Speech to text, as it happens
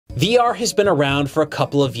VR has been around for a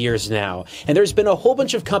couple of years now, and there's been a whole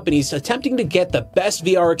bunch of companies attempting to get the best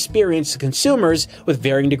VR experience to consumers with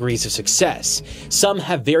varying degrees of success. Some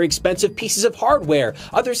have very expensive pieces of hardware,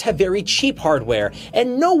 others have very cheap hardware,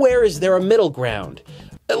 and nowhere is there a middle ground.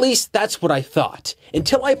 At least that's what I thought,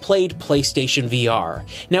 until I played PlayStation VR.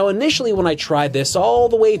 Now initially when I tried this all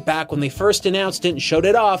the way back when they first announced it and showed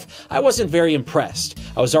it off, I wasn't very impressed.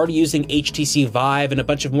 I was already using HTC Vive and a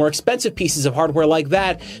bunch of more expensive pieces of hardware like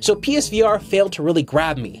that, so PSVR failed to really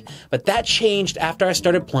grab me. But that changed after I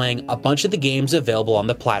started playing a bunch of the games available on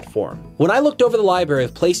the platform. When I looked over the library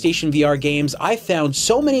of PlayStation VR games, I found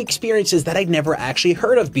so many experiences that I'd never actually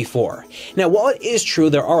heard of before. Now while it is true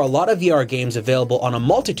there are a lot of VR games available on a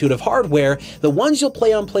multitude of hardware, the ones you'll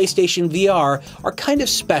play on PlayStation VR are kind of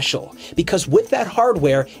special, because with that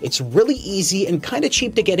hardware, it's really easy and kind of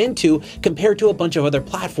cheap to get into compared to a bunch of other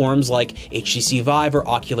platforms like HTC Vive or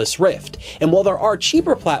Oculus Rift. And while there are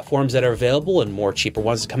cheaper platforms that are available and more cheaper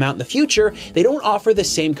ones to come out in the future, they don't offer the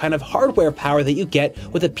same kind of hardware power that you get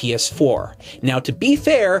with a PS4. Now to be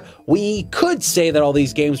fair, we could say that all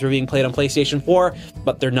these games were being played on PlayStation 4,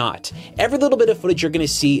 but they're not. Every little bit of footage you're going to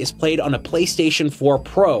see is played on a PlayStation 4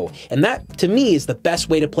 Pro, and that, to me, is the best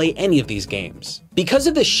way to play any of these games. Because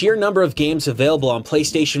of the sheer number of games available on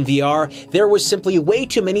PlayStation VR, there was simply way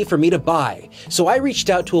too many for me to buy. So I reached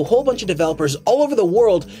out to a whole bunch of developers all over the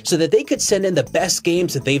world so that they could send in the best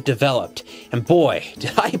games that they've developed. And boy,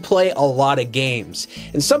 did I play a lot of games.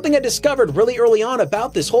 And something I discovered really early on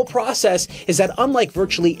about this whole process is that unlike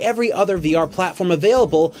virtually every other VR platform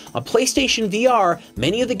available, on PlayStation VR,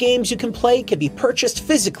 many of the games you can play can be purchased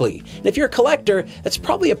physically. And if you're a collector, that's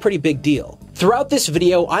probably a pretty big deal. Throughout this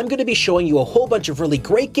video, I'm going to be showing you a whole bunch of really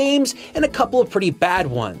great games and a couple of pretty bad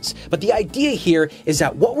ones. But the idea here is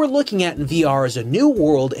that what we're looking at in VR is a new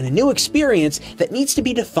world and a new experience that needs to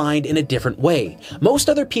be defined in a different way. Most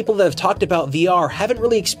other people that have talked about VR haven't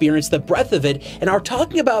really experienced the breadth of it and are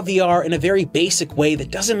talking about VR in a very basic way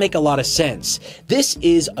that doesn't make a lot of sense. This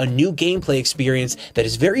is a new gameplay experience that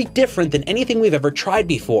is very different than anything we've ever tried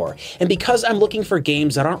before. And because I'm looking for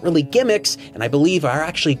games that aren't really gimmicks and I believe are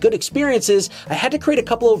actually good experiences, I had to create a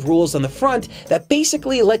couple of rules on the front that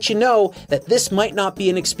basically let you know that this might not be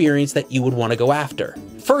an experience that you would want to go after.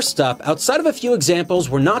 First up, outside of a few examples,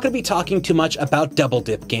 we're not going to be talking too much about double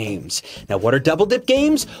dip games. Now what are double dip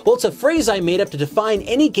games? Well, it's a phrase I made up to define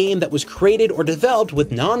any game that was created or developed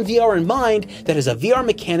with non-VR in mind that has a VR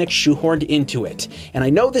mechanic shoehorned into it. And I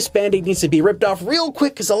know this band-aid needs to be ripped off real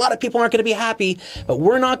quick because a lot of people aren't going to be happy, but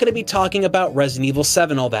we're not going to be talking about Resident Evil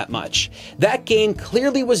 7 all that much. That game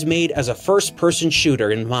clearly was made as a first-person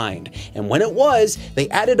shooter in mind, and when it was, they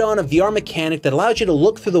added on a VR mechanic that allowed you to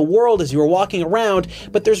look through the world as you were walking around,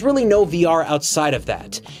 but there's really no VR outside of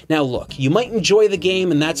that. Now look, you might enjoy the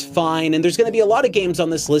game and that's fine, and there's going to be a lot of games on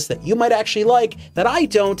this list that you might actually like that I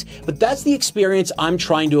don't, but that's the experience I'm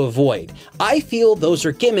trying to avoid. I feel those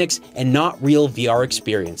are gimmicks and not real VR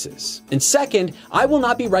experiences. And second, I will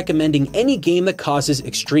not be recommending any game that causes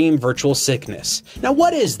extreme virtual sickness. Now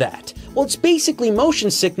what is that? Well, it's basically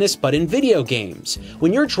motion sickness, but in video games.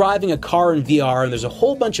 When you're driving a car in VR and there's a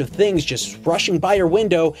whole bunch of things just rushing by your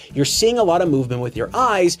window, you're seeing a lot of movement with your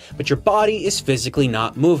eyes, but your body is physically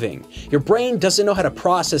not moving. Your brain doesn't know how to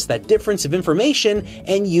process that difference of information,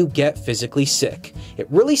 and you get physically sick. It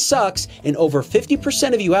really sucks, and over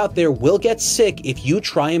 50% of you out there will get sick if you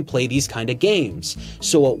try and play these kind of games.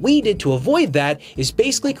 So what we did to avoid that is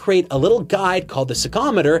basically create a little guide called the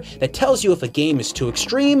Psychometer that tells you if a game is too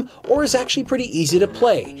extreme or is actually pretty easy to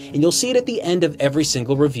play, and you'll see it at the end of every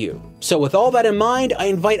single review. So with all that in mind, I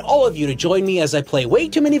invite all of you to join me as I play way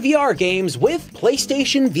too many VR games with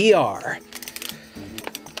PlayStation VR.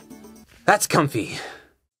 That's comfy.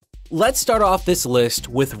 Let's start off this list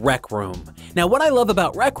with Rec Room. Now what I love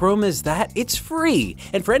about Rec Room is that it's free,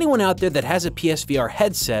 and for anyone out there that has a PSVR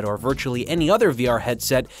headset or virtually any other VR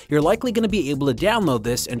headset, you're likely going to be able to download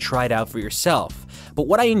this and try it out for yourself. But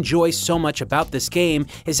what I enjoy so much about this game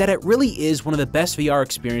is that it really is one of the best VR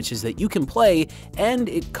experiences that you can play, and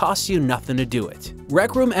it costs you nothing to do it.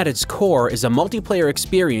 Rec Room at its core is a multiplayer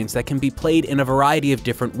experience that can be played in a variety of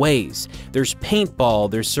different ways. There's paintball,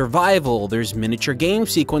 there's survival, there's miniature game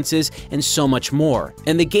sequences, and so much more.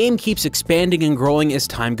 And the game keeps expanding and growing as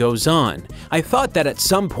time goes on. I thought that at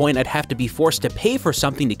some point I'd have to be forced to pay for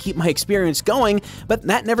something to keep my experience going, but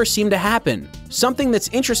that never seemed to happen. Something that's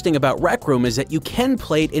interesting about Rec Room is that you can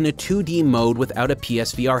play it in a 2D mode without a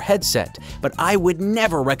PSVR headset, but I would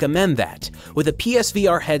never recommend that. With a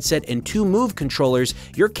PSVR headset and 2 Move controllers,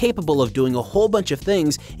 you're capable of doing a whole bunch of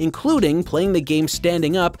things, including playing the game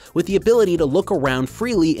standing up with the ability to look around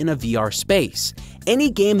freely in a VR space.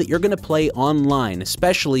 Any game that you're going to play online,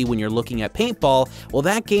 especially when you're looking at paintball, well,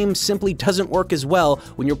 that game simply doesn't work as well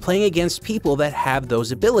when you're playing against people that have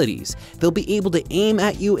those abilities. They'll be able to aim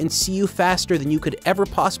at you and see you faster than you could ever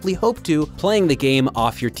possibly hope to playing the game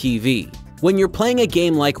off your TV. When you're playing a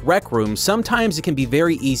game like Rec Room, sometimes it can be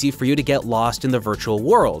very easy for you to get lost in the virtual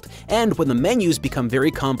world, and when the menus become very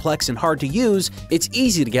complex and hard to use, it's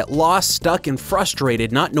easy to get lost, stuck, and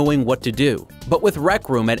frustrated not knowing what to do. But with Rec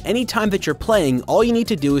Room, at any time that you're playing, all you need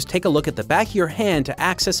to do is take a look at the back of your hand to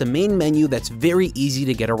access a main menu that's very easy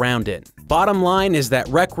to get around in. Bottom line is that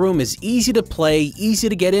Rec Room is easy to play, easy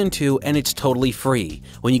to get into, and it's totally free.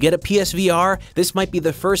 When you get a PSVR, this might be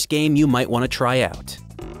the first game you might want to try out.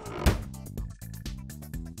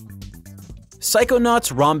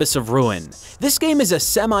 Psychonauts Rhombus of Ruin. This game is a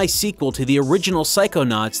semi-sequel to the original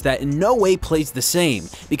Psychonauts that in no way plays the same,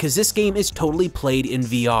 because this game is totally played in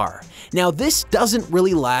VR. Now, this doesn't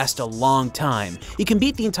really last a long time. You can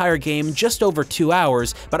beat the entire game in just over 2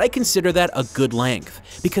 hours, but I consider that a good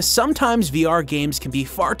length, because sometimes VR games can be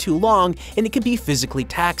far too long and it can be physically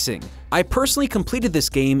taxing. I personally completed this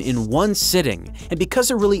game in one sitting, and because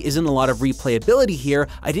there really isn't a lot of replayability here,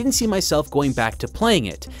 I didn't see myself going back to playing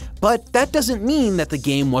it. But that doesn't mean that the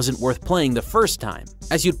game wasn't worth playing the first time.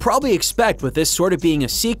 As you'd probably expect with this sort of being a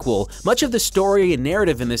sequel, much of the story and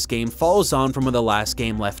narrative in this game follows on from where the last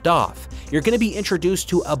game left off. You're going to be introduced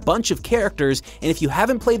to a bunch of characters, and if you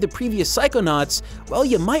haven't played the previous Psychonauts, well,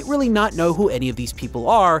 you might really not know who any of these people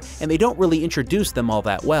are, and they don't really introduce them all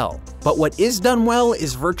that well. But what is done well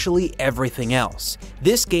is virtually everything else.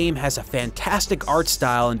 This game has a fantastic art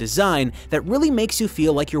style and design that really makes you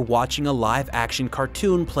feel like you're watching a live-action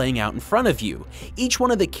cartoon playing out in front of you. Each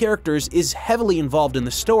one of the characters is heavily involved in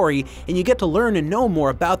the story, and you get to learn and know more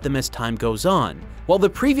about them as time goes on. While the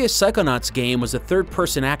previous Psychonauts game was a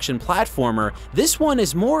third-person action platformer, this one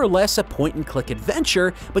is more or less a point-and-click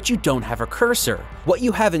adventure, but you don't have a cursor. What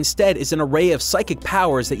you have instead is an array of psychic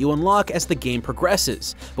powers that you unlock as the game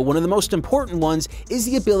progresses, but one of the most important ones is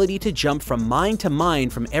the ability to jump from mind to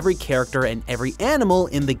mind from every character and every animal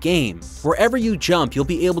in the game. Wherever you jump, you'll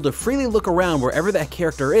be able to freely look around wherever that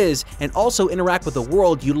character is and also interact with the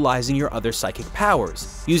world utilizing your other psychic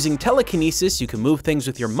powers. Using telekinesis, you can move things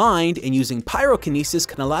with your mind, and using pyrokinesis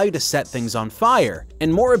can allow you to set things on fire,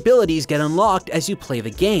 and more abilities get unlocked as you play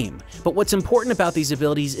the game. But what's important about these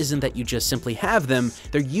abilities isn't that you just simply have them,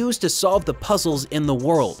 they're used to solve the puzzles in the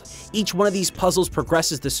world. Each one of these puzzles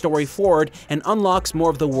progresses the story forward and unlocks more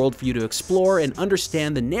of the world for you to explore and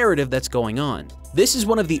understand the narrative that's going on. This is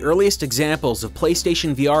one of the earliest examples of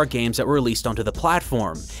PlayStation VR games that were released onto the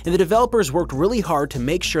platform, and the developers worked really hard to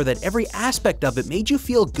make sure that every aspect of it made you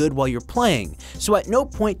feel good while you're playing, so at no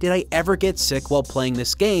point did I ever get sick while playing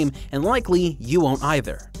this game, and likely you won't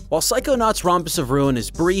either. While Psychonauts Rhombus of Ruin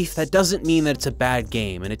is brief, that doesn't mean that it's a bad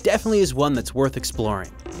game, and it definitely is one that's worth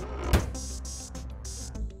exploring.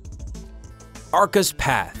 Arca's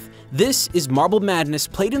Path. This is Marble Madness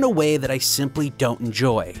played in a way that I simply don't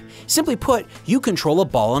enjoy. Simply put, you control a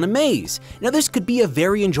ball in a maze. Now this could be a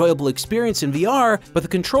very enjoyable experience in VR, but the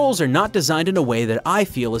controls are not designed in a way that I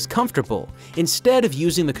feel is comfortable. Instead of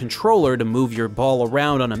using the controller to move your ball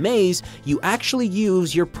around on a maze, you actually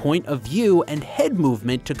use your point of view and head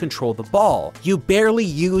movement to control the ball. You barely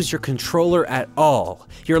use your controller at all.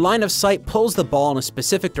 Your line of sight pulls the ball in a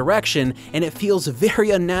specific direction, and it feels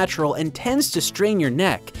very unnatural and tends to strain your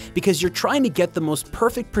neck, because you're trying to get the most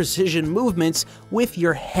perfect precision movements with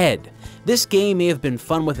your head. This game may have been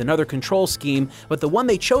fun with another control scheme, but the one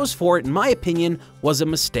they chose for it, in my opinion, was a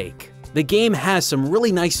mistake. The game has some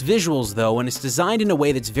really nice visuals though, and it's designed in a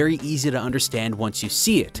way that's very easy to understand once you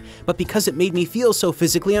see it. But because it made me feel so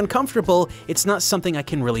physically uncomfortable, it's not something I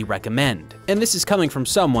can really recommend. And this is coming from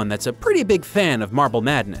someone that's a pretty big fan of Marble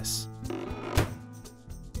Madness.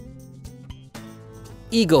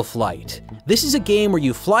 Eagle Flight. This is a game where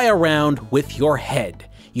you fly around with your head.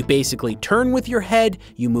 You basically turn with your head,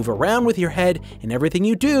 you move around with your head, and everything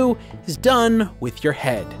you do is done with your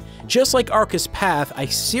head. Just like Arca's Path, I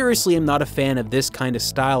seriously am not a fan of this kind of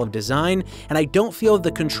style of design, and I don't feel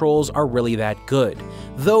the controls are really that good.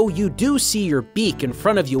 Though you do see your beak in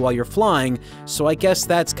front of you while you're flying, so I guess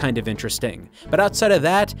that's kind of interesting. But outside of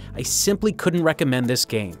that, I simply couldn't recommend this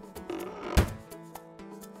game.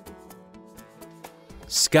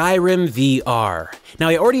 Skyrim VR. Now,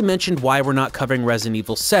 I already mentioned why we're not covering Resident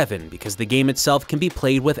Evil 7, because the game itself can be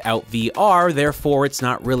played without VR, therefore it's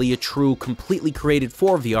not really a true, completely created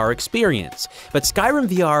for VR experience. But Skyrim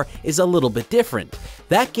VR is a little bit different.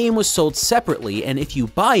 That game was sold separately, and if you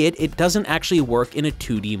buy it, it doesn't actually work in a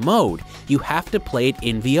 2D mode. You have to play it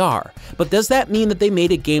in VR. But does that mean that they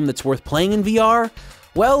made a game that's worth playing in VR?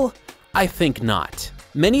 Well, I think not.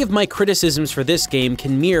 Many of my criticisms for this game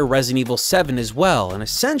can mirror Resident Evil 7 as well, and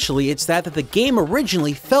essentially it's that the game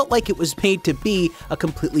originally felt like it was made to be a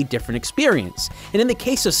completely different experience. And in the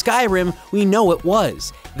case of Skyrim, we know it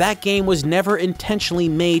was. That game was never intentionally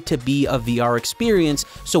made to be a VR experience,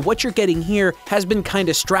 so what you're getting here has been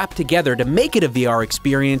kinda strapped together to make it a VR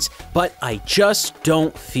experience, but I just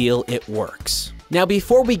don't feel it works. Now,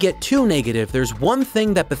 before we get too negative, there's one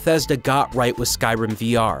thing that Bethesda got right with Skyrim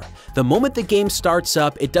VR. The moment the game starts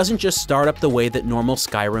up, it doesn't just start up the way that normal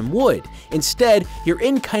Skyrim would. Instead, you're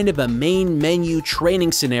in kind of a main menu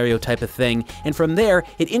training scenario type of thing, and from there,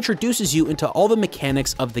 it introduces you into all the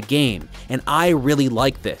mechanics of the game, and I really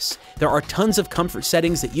like this. There are tons of comfort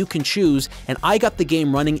settings that you can choose, and I got the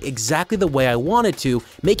game running exactly the way I wanted to,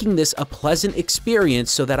 making this a pleasant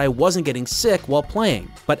experience so that I wasn't getting sick while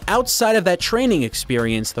playing. But outside of that training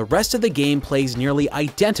experience, the rest of the game plays nearly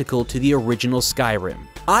identical to the original Skyrim.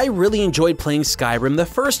 I really enjoyed playing Skyrim the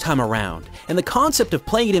first time around, and the concept of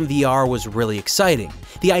playing it in VR was really exciting.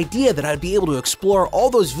 The idea that I'd be able to explore all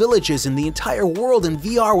those villages and the entire world in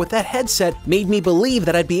VR with that headset made me believe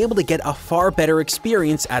that I'd be able to get a far better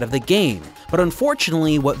experience out of the game. But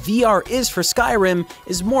unfortunately, what VR is for Skyrim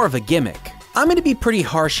is more of a gimmick. I'm going to be pretty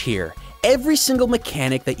harsh here. Every single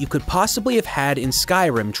mechanic that you could possibly have had in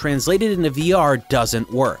Skyrim translated into VR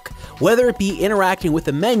doesn't work. Whether it be interacting with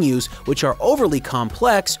the menus, which are overly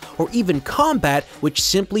complex, or even combat, which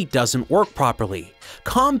simply doesn't work properly.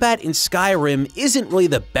 Combat in Skyrim isn't really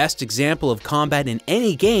the best example of combat in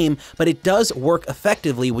any game, but it does work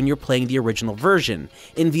effectively when you're playing the original version.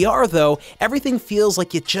 In VR though, everything feels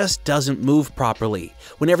like it just doesn't move properly.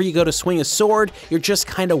 Whenever you go to swing a sword, you're just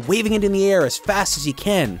kinda waving it in the air as fast as you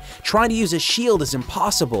can. Trying to use a shield is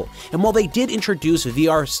impossible, and while they did introduce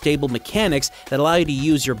VR stable mechanics that allow you to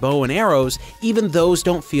use your bow and arrows, even those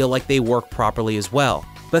don't feel like they work properly as well.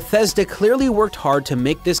 Bethesda clearly worked hard to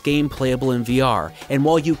make this game playable in VR, and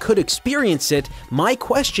while you could experience it, my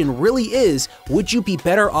question really is, would you be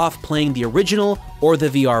better off playing the original or the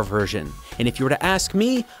VR version? And if you were to ask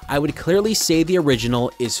me, I would clearly say the original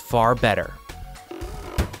is far better.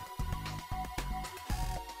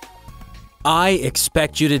 I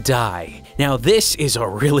Expect You to Die. Now this is a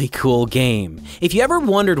really cool game. If you ever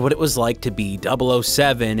wondered what it was like to be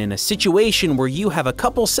 007 in a situation where you have a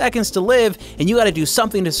couple seconds to live and you gotta do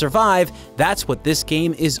something to survive, that's what this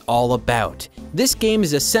game is all about. This game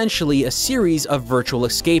is essentially a series of virtual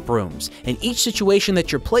escape rooms, and each situation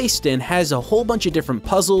that you're placed in has a whole bunch of different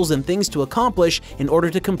puzzles and things to accomplish in order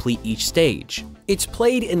to complete each stage. It's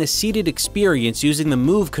played in a seated experience using the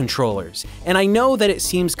Move controllers, and I know that it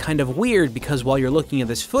seems kind of weird because while you're looking at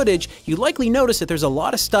this footage, you likely notice that there's a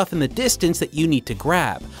lot of stuff in the distance that you need to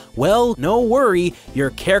grab. Well, no worry, your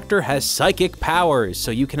character has psychic powers,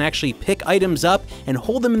 so you can actually pick items up and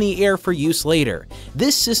hold them in the air for use later.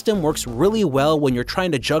 This system works really well when you're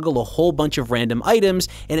trying to juggle a whole bunch of random items,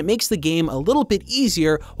 and it makes the game a little bit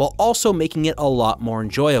easier while also making it a lot more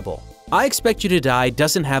enjoyable. I Expect You to Die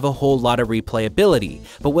doesn't have a whole lot of replayability,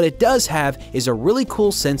 but what it does have is a really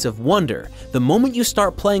cool sense of wonder. The moment you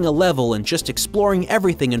start playing a level and just exploring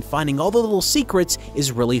everything and finding all the little secrets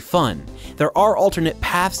is really fun. There are alternate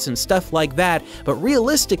paths and stuff like that, but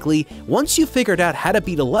realistically, once you've figured out how to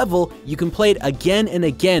beat a level, you can play it again and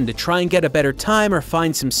again to try and get a better time or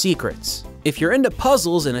find some secrets. If you're into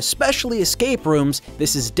puzzles and especially escape rooms,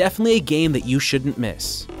 this is definitely a game that you shouldn't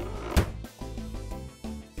miss.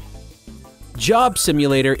 Job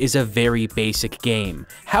Simulator is a very basic game.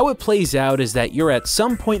 How it plays out is that you're at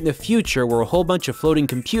some point in the future where a whole bunch of floating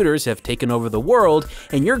computers have taken over the world,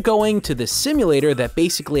 and you're going to the simulator that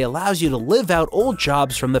basically allows you to live out old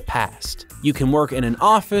jobs from the past. You can work in an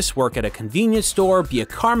office, work at a convenience store, be a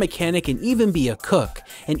car mechanic, and even be a cook.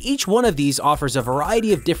 And each one of these offers a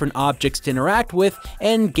variety of different objects to interact with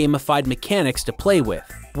and gamified mechanics to play with.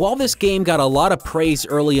 While this game got a lot of praise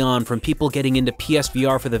early on from people getting into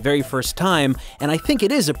PSVR for the very first time, and I think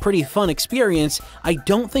it is a pretty fun experience, I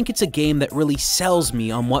don't think it's a game that really sells me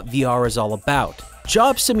on what VR is all about.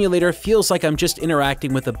 Job Simulator feels like I'm just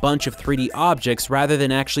interacting with a bunch of 3D objects rather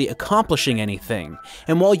than actually accomplishing anything.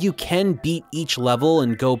 And while you can beat each level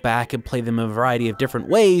and go back and play them in a variety of different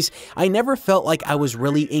ways, I never felt like I was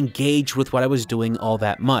really engaged with what I was doing all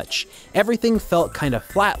that much. Everything felt kind of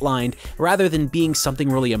flatlined rather than being something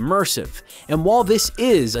really immersive. And while this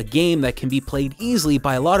is a game that can be played easily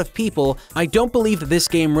by a lot of people, I don't believe that this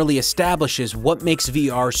game really establishes what makes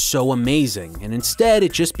VR so amazing, and instead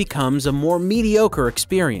it just becomes a more mediocre mediocre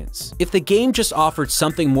experience. If the game just offered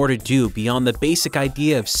something more to do beyond the basic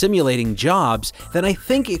idea of simulating jobs, then I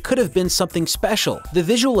think it could have been something special. The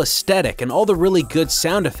visual aesthetic and all the really good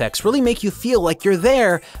sound effects really make you feel like you're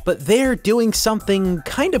there, but they're doing something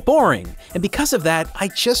kinda boring. And because of that, I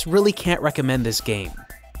just really can't recommend this game.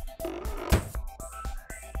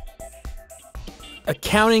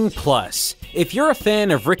 Accounting Plus. If you're a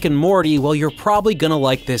fan of Rick and Morty, well, you're probably gonna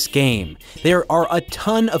like this game. There are a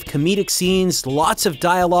ton of comedic scenes, lots of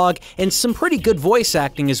dialogue, and some pretty good voice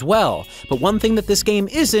acting as well. But one thing that this game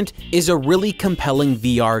isn't is a really compelling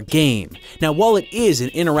VR game. Now, while it is an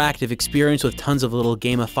interactive experience with tons of little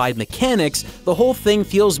gamified mechanics, the whole thing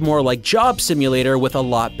feels more like Job Simulator with a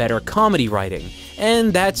lot better comedy writing.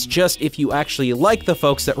 And that's just if you actually like the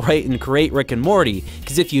folks that write and create Rick and Morty,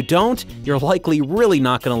 because if you don't, you're likely really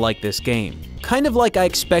not gonna like this game. Kind of like I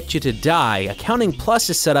Expect You to Die, Accounting Plus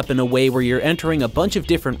is set up in a way where you're entering a bunch of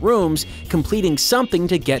different rooms, completing something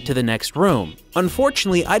to get to the next room.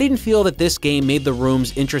 Unfortunately, I didn't feel that this game made the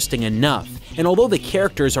rooms interesting enough, and although the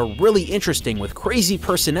characters are really interesting with crazy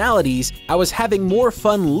personalities, I was having more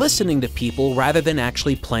fun listening to people rather than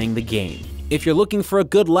actually playing the game. If you're looking for a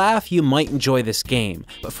good laugh, you might enjoy this game,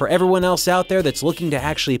 but for everyone else out there that's looking to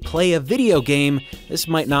actually play a video game, this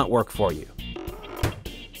might not work for you.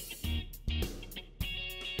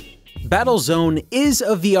 Battlezone is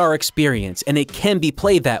a VR experience, and it can be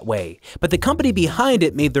played that way, but the company behind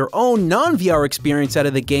it made their own non-VR experience out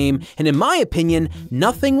of the game, and in my opinion,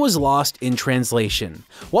 nothing was lost in translation.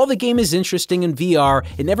 While the game is interesting in VR,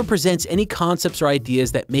 it never presents any concepts or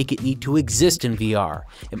ideas that make it need to exist in VR.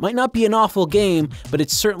 It might not be an awful game, but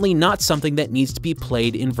it's certainly not something that needs to be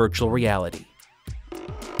played in virtual reality.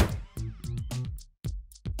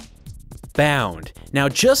 Bound. Now,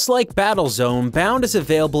 just like Battlezone, Bound is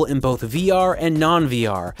available in both VR and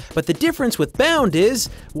non-VR, but the difference with Bound is,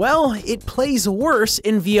 well, it plays worse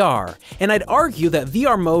in VR, and I'd argue that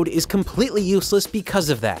VR mode is completely useless because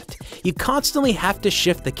of that. You constantly have to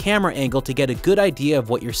shift the camera angle to get a good idea of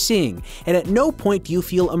what you're seeing, and at no point do you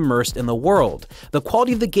feel immersed in the world. The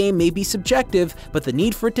quality of the game may be subjective, but the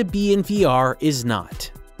need for it to be in VR is not.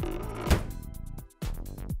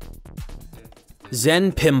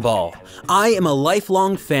 Zen Pinball. I am a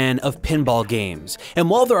lifelong fan of pinball games, and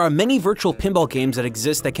while there are many virtual pinball games that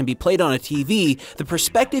exist that can be played on a TV, the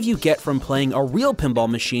perspective you get from playing a real pinball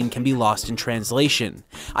machine can be lost in translation.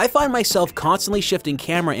 I find myself constantly shifting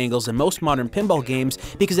camera angles in most modern pinball games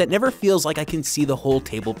because it never feels like I can see the whole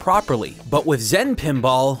table properly. But with Zen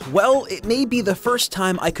Pinball, well, it may be the first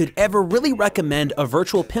time I could ever really recommend a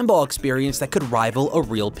virtual pinball experience that could rival a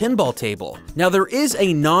real pinball table. Now, there is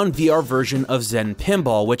a non-VR version of Zen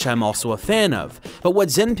Pinball, which I'm also a fan of, but what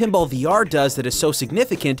Zen Pinball VR does that is so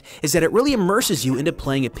significant is that it really immerses you into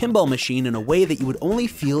playing a pinball machine in a way that you would only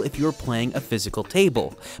feel if you were playing a physical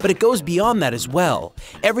table. But it goes beyond that as well.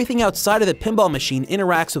 Everything outside of the pinball machine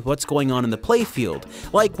interacts with what's going on in the playfield.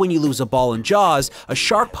 Like when you lose a ball in Jaws, a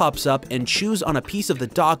shark pops up and chews on a piece of the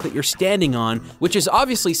dock that you're standing on, which is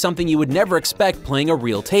obviously something you would never expect playing a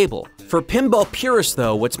real table. For pinball purists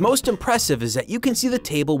though, what's most impressive is that you can see the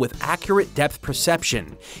table with accurate depth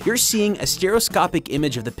perception. You're seeing a stereoscopic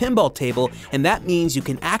image of the pinball table, and that means you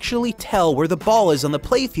can actually tell where the ball is on the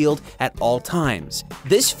playfield at all times.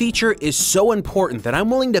 This feature is so important that I'm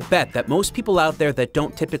willing to bet that most people out there that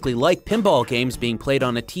don't typically like pinball games being played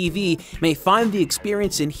on a TV may find the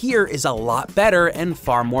experience in here is a lot better and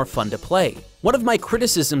far more fun to play. One of my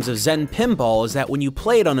criticisms of Zen Pinball is that when you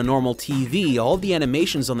play it on a normal TV, all the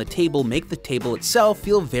animations on the table make the table itself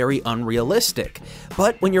feel very unrealistic.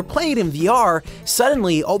 But when you're playing it in VR,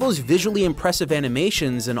 suddenly all those visually impressive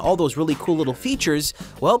animations and all those really cool little features,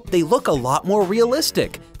 well, they look a lot more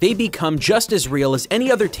realistic. They become just as real as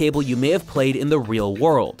any other table you may have played in the real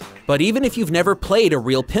world. But even if you've never played a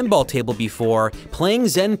real pinball table before, playing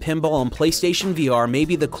Zen Pinball on PlayStation VR may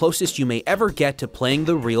be the closest you may ever get to playing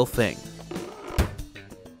the real thing.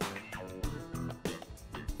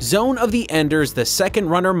 Zone of the Enders: The Second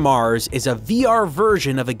Runner Mars is a VR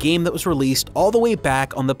version of a game that was released all the way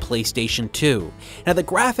back on the PlayStation 2. Now, the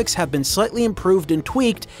graphics have been slightly improved and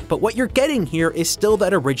tweaked, but what you're getting here is still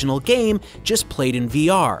that original game, just played in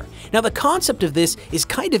VR. Now, the concept of this is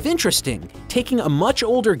kind of interesting. Taking a much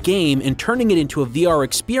older game and turning it into a VR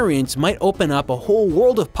experience might open up a whole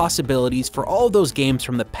world of possibilities for all of those games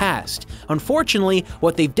from the past. Unfortunately,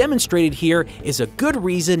 what they've demonstrated here is a good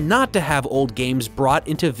reason not to have old games brought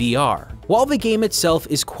into VR. While the game itself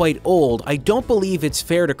is quite old, I don't believe it's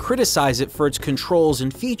fair to criticize it for its controls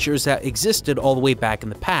and features that existed all the way back in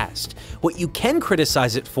the past. What you can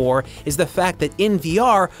criticize it for is the fact that in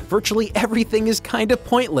VR, virtually everything is kinda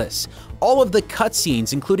pointless. All of the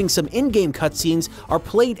cutscenes, including some in-game cutscenes, are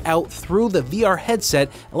played out through the VR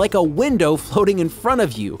headset like a window floating in front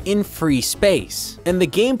of you, in free space. And the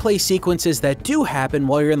gameplay sequences that do happen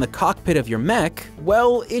while you're in the cockpit of your mech,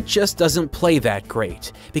 well, it just doesn't play that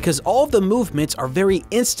great, because all of the movements are very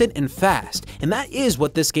instant and fast, and that is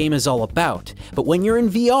what this game is all about. But when you're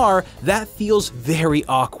in VR, that feels very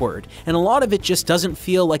awkward, and a lot of it just doesn't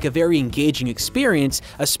feel like a very engaging experience,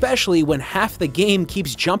 especially when half the game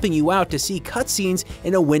keeps jumping you out to see cutscenes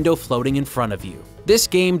in a window floating in front of you. This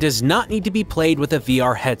game does not need to be played with a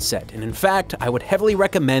VR headset, and in fact, I would heavily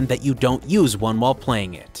recommend that you don't use one while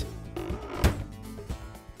playing it.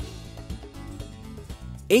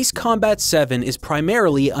 Ace Combat 7 is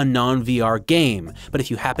primarily a non-VR game, but if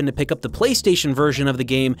you happen to pick up the PlayStation version of the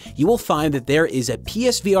game, you will find that there is a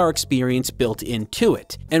PSVR experience built into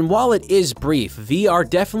it. And while it is brief, VR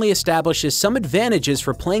definitely establishes some advantages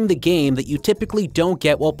for playing the game that you typically don't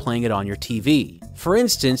get while playing it on your TV. For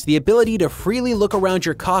instance, the ability to freely look around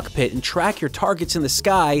your cockpit and track your targets in the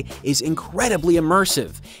sky is incredibly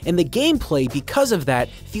immersive, and the gameplay, because of that,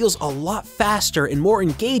 feels a lot faster and more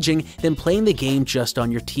engaging than playing the game just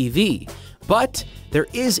on your TV. But there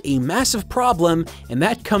is a massive problem, and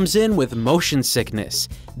that comes in with motion sickness.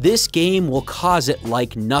 This game will cause it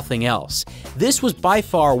like nothing else. This was by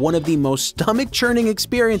far one of the most stomach-churning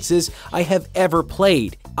experiences I have ever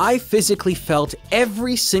played. I physically felt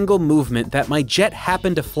every single movement that my jet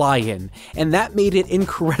happened to fly in, and that made it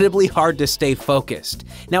incredibly hard to stay focused.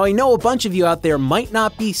 Now, I know a bunch of you out there might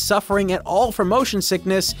not be suffering at all from motion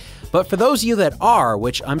sickness, but for those of you that are,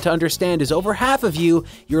 which I'm to understand is over half of you,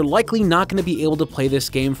 you're likely not going to be able to play this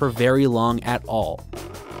game for very long at all.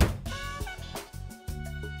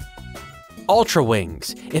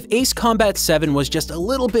 Ultrawings. If Ace Combat 7 was just a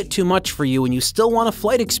little bit too much for you and you still want a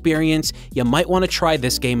flight experience, you might want to try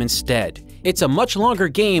this game instead. It's a much longer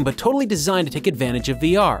game, but totally designed to take advantage of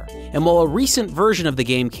VR. And while a recent version of the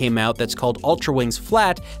game came out that's called Ultrawings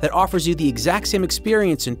Flat that offers you the exact same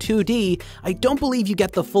experience in 2D, I don't believe you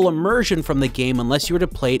get the full immersion from the game unless you were to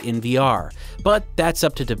play it in VR. But that's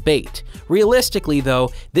up to debate. Realistically though,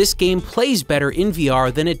 this game plays better in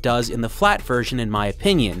VR than it does in the flat version in my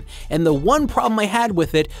opinion. And the one problem I had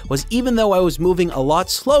with it was even though I was moving a lot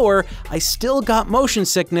slower, I still got motion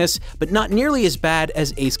sickness, but not nearly as bad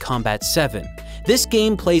as Ace Combat 7. This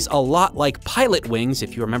game plays a lot like Pilot Wings,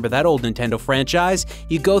 if you remember that old Nintendo franchise.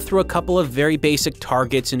 You go through a couple of very basic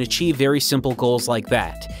targets and achieve very simple goals like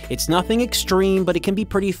that. It's nothing extreme, but it can be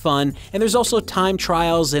pretty fun, and there's also time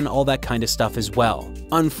trials and all that kind of stuff as well.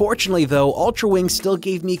 Unfortunately though, Ultrawings still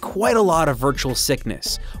gave me quite a lot of virtual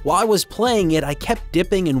sickness. While I was playing it, I kept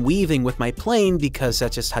dipping and weaving with my plane because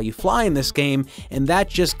that's just how you fly in this game, and that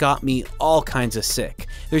just got me all kinds of sick.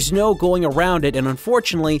 There's no going around it, and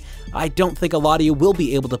unfortunately, I don't think a lot of you will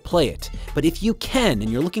be able to play it. But if you can, and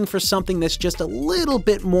you're looking for something that's just a little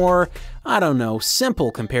bit more, I don't know,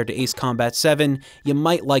 simple compared to Ace Combat 7, you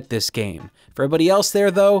might like this game. For everybody else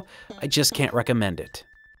there though, I just can't recommend it.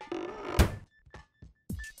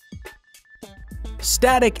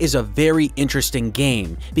 Statik is a very interesting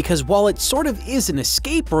game, because while it sort of is an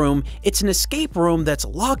escape room, it's an escape room that's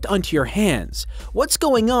locked onto your hands. What's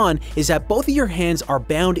going on is that both of your hands are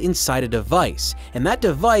bound inside a device, and that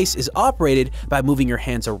device is operated by moving your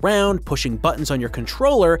hands around, pushing buttons on your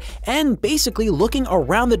controller, and basically looking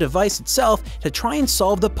around the device itself to try and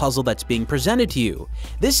solve the puzzle that's being presented to you.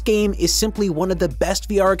 This game is simply one of the best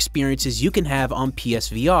VR experiences you can have on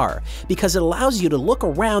PSVR, because it allows you to look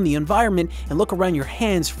around the environment and look around your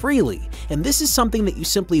hands freely, and this is something that you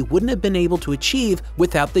simply wouldn't have been able to achieve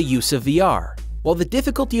without the use of VR. While the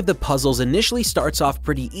difficulty of the puzzles initially starts off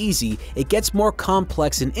pretty easy, it gets more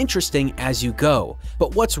complex and interesting as you go.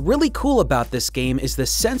 But what's really cool about this game is the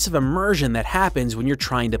sense of immersion that happens when you're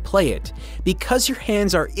trying to play it. Because your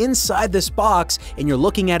hands are inside this box and you're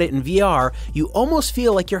looking at it in VR, you almost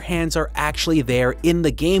feel like your hands are actually there in the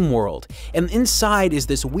game world. And inside is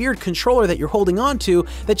this weird controller that you're holding onto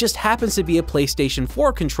that just happens to be a PlayStation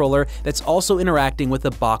 4 controller that's also interacting with the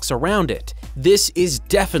box around it. This is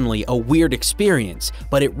definitely a weird experience,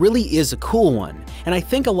 but it really is a cool one, and I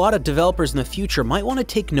think a lot of developers in the future might want to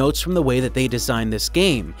take notes from the way that they designed this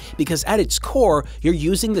game, because at its core, you're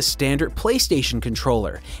using the standard PlayStation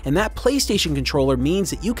controller, and that PlayStation controller means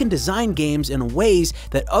that you can design games in ways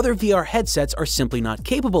that other VR headsets are simply not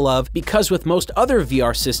capable of, because with most other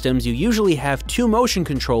VR systems, you usually have two motion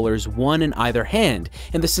controllers, one in either hand,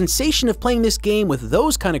 and the sensation of playing this game with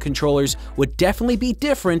those kind of controllers would definitely be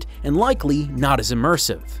different and likely not as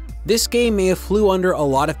immersive. This game may have flew under a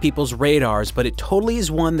lot of people's radars, but it totally is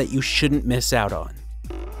one that you shouldn't miss out on.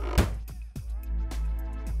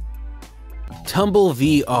 Tumble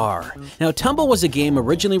VR. Now, Tumble was a game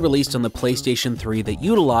originally released on the PlayStation 3 that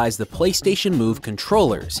utilized the PlayStation Move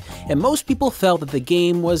controllers, and most people felt that the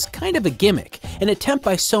game was kind of a gimmick, an attempt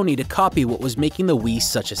by Sony to copy what was making the Wii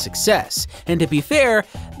such a success, and to be fair,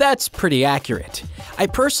 that's pretty accurate. I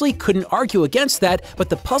personally couldn't argue against that, but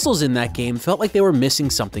the puzzles in that game felt like they were missing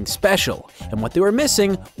something special, and what they were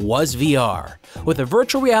missing was VR. With a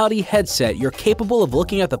virtual reality headset, you're capable of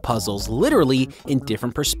looking at the puzzles literally in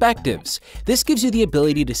different perspectives. This gives you the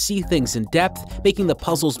ability to see things in depth, making the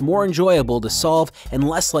puzzles more enjoyable to solve and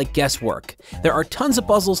less like guesswork. There are tons of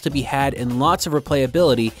puzzles to be had and lots of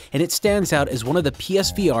replayability, and it stands out as one of the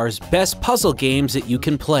PSVR's best puzzle games that you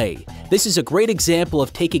can play. This is a great example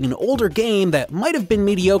of taking an older game that might have been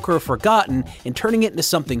mediocre or forgotten and turning it into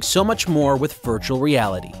something so much more with virtual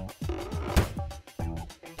reality.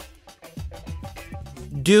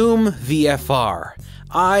 Doom VFR.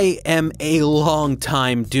 I am a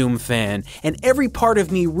long-time Doom fan, and every part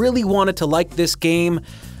of me really wanted to like this game,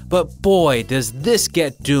 but boy, does this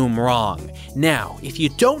get Doom wrong. Now, if you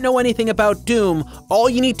don't know anything about Doom, all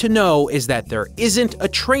you need to know is that there isn't a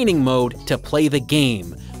training mode to play the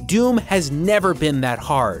game. Doom has never been that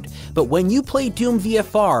hard, but when you play Doom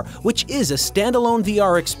VFR, which is a standalone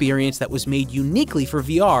VR experience that was made uniquely for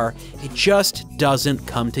VR, it just doesn't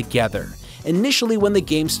come together. Initially, when the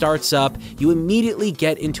game starts up, you immediately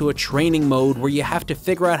get into a training mode where you have to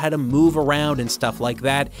figure out how to move around and stuff like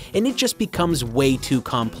that, and it just becomes way too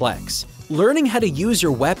complex. Learning how to use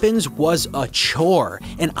your weapons was a chore,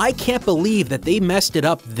 and I can't believe that they messed it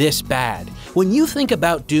up this bad. When you think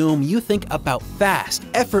about Doom, you think about fast,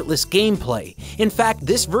 effortless gameplay. In fact,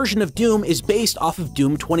 this version of Doom is based off of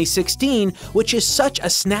Doom 2016, which is such a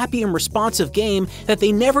snappy and responsive game that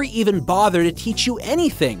they never even bother to teach you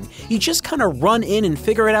anything. You just kind of run in and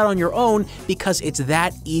figure it out on your own because it's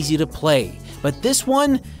that easy to play. But this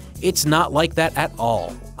one, it's not like that at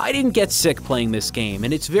all. I didn't get sick playing this game,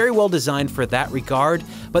 and it's very well designed for that regard,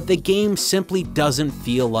 but the game simply doesn't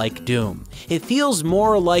feel like Doom. It feels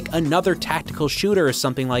more like another tactical shooter or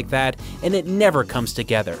something like that, and it never comes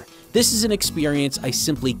together. This is an experience I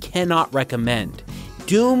simply cannot recommend.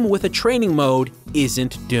 Doom with a training mode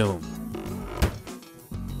isn't Doom.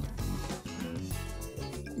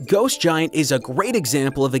 Ghost Giant is a great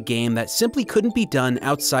example of a game that simply couldn't be done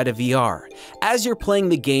outside of VR. As you're playing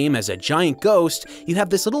the game as a giant ghost, you have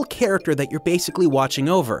this little character that you're basically watching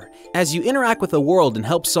over. As you interact with the world and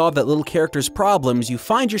help solve that little character's problems, you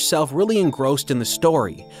find yourself really engrossed in the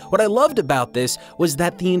story. What I loved about this was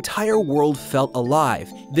that the entire world felt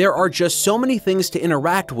alive. There are just so many things to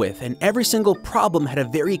interact with, and every single problem had a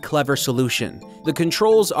very clever solution. The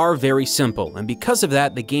controls are very simple, and because of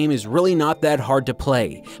that, the game is really not that hard to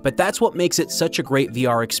play. But that's what makes it such a great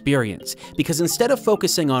VR experience, because instead of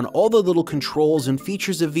focusing on all the little controls and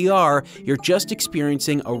features of VR, you're just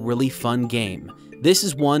experiencing a really fun game. This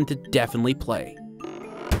is one to definitely play.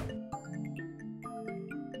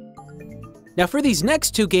 Now for these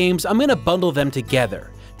next two games, I'm going to bundle them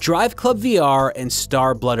together. Driveclub VR and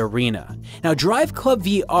Starblood Arena. Now, Driveclub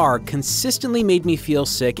VR consistently made me feel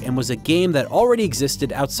sick and was a game that already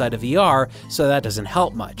existed outside of VR, so that doesn't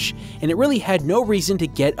help much. And it really had no reason to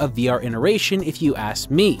get a VR iteration if you ask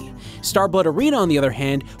me. Starblood Arena, on the other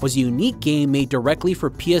hand, was a unique game made directly for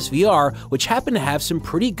PSVR, which happened to have some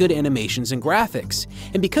pretty good animations and graphics.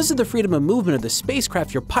 And because of the freedom of movement of the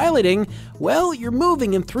spacecraft you're piloting, well, you're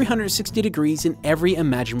moving in 360 degrees in every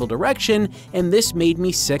imaginable direction, and this made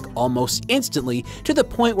me sick almost instantly, to the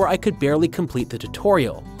point where I could barely complete the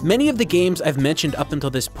tutorial. Many of the games I've mentioned up until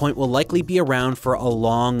this point will likely be around for a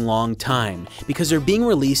long time, because they're being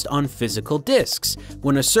released on physical discs.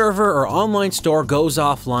 When a server or online store goes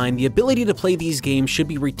offline, the ability to play these games should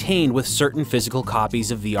be retained with certain physical copies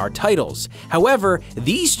of VR titles. However,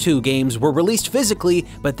 these two games were released physically,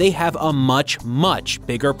 but they have a much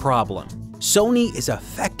bigger problem. Sony is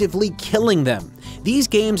effectively killing them. These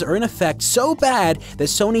games are in effect so bad that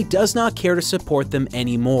Sony does not care to support them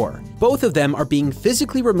anymore. Both of them are being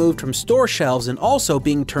physically removed from store shelves and also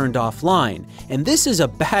being turned offline. And this is a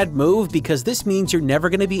bad move because this means you're never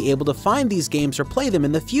going to be able to find these games or play them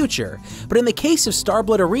in the future. But in the case of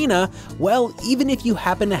Starblood Arena, well, even if you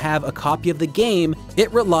happen to have a copy of the game,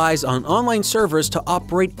 it relies on online servers to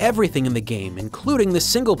operate everything in the game, including the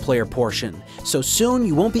single player portion. So soon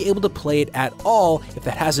you won't be able to play it at all if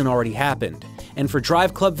that hasn't already happened. And for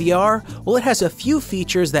Driveclub VR, well, it has a few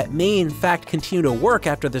features that may in fact continue to work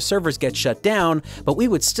after the servers get shut down, but we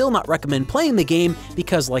would still not recommend playing the game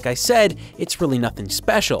because, like I said, it's really nothing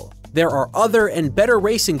special. There are other and better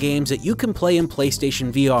racing games that you can play in PlayStation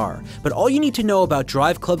VR, but all you need to know about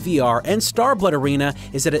Driveclub VR and Starblood Arena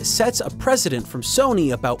is that it sets a precedent from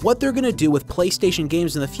Sony about what they're going to do with PlayStation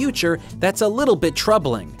games in the future that's a little bit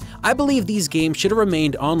troubling. I believe these games should have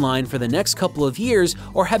remained online for the next couple of years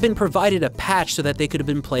or have been provided a patch so that they could have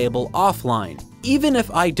been playable offline. Even if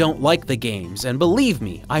I don't like the games, and believe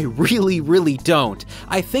me, I really don't,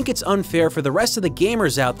 I think it's unfair for the rest of the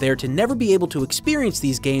gamers out there to never be able to experience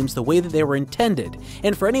these games the way that they were intended.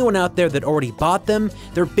 And for anyone out there that already bought them,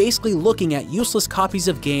 they're basically looking at useless copies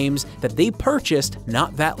of games that they purchased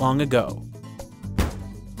not that long ago.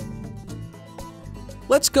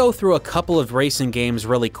 Let's go through a couple of racing games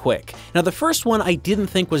really quick. Now the first one I didn't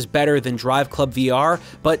think was better than Driveclub VR,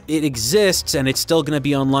 but it exists and it's still going to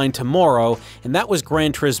be online tomorrow, and that was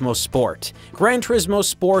Gran Turismo Sport. Gran Turismo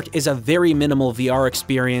Sport is a very minimal VR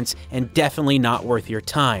experience and definitely not worth your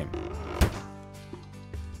time.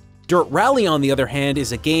 Dirt Rally, on the other hand,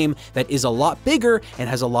 is a game that is a lot bigger and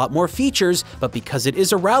has a lot more features, but because it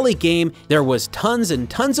is a rally game, there was tons and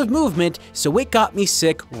tons of movement, so it got me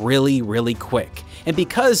sick really quick. And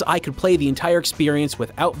because I could play the entire experience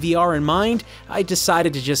without VR in mind, I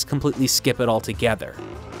decided to just completely skip it altogether.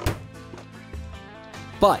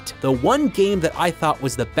 But the one game that I thought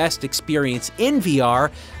was the best experience in VR,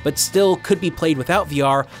 but still could be played without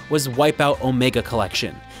VR, was Wipeout Omega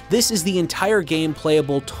Collection. This is the entire game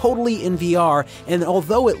playable totally in VR, and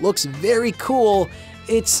although it looks very cool,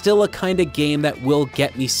 it's still a kind of game that will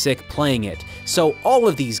get me sick playing it. So all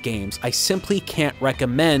of these games I simply can't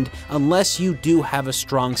recommend unless you do have a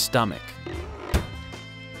strong stomach.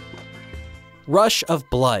 Rush of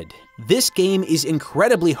Blood. This game is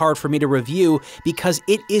incredibly hard for me to review because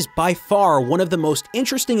it is by far one of the most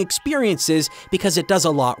interesting experiences because it does a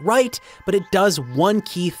lot right, but it does one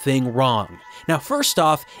key thing wrong. Now first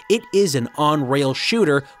off, it is an on-rail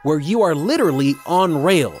shooter where you are literally on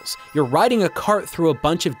rails. You're riding a cart through a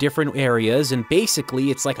bunch of different areas and basically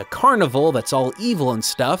it's like a carnival that's all evil and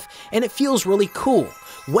stuff, and it feels really cool.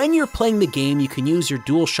 When you're playing the game, you can use your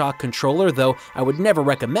DualShock controller, though I would never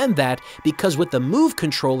recommend that because with the Move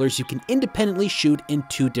controllers, you can independently shoot in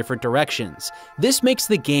two different directions. This makes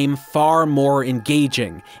the game far more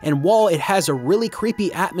engaging, and while it has a really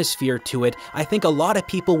creepy atmosphere to it, I think a lot of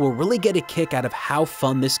people will really get a kick out of how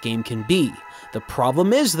fun this game can be. The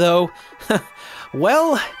problem is, though,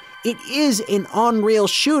 well, it is an on-rail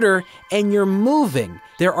shooter and you're moving.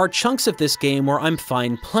 There are chunks of this game where I'm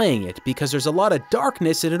fine playing it because there's a lot of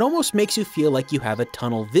darkness and it almost makes you feel like you have a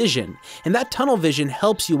tunnel vision. And that tunnel vision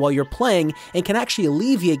helps you while you're playing and can actually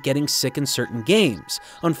alleviate getting sick in certain games.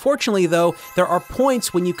 Unfortunately though, there are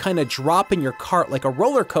points when you kind of drop in your cart like a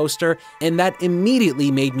roller coaster, and that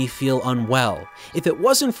immediately made me feel unwell. If it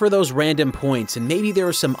wasn't for those random points and maybe there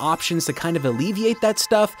were some options to kind of alleviate that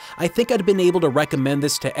stuff, I think I'd have been able to recommend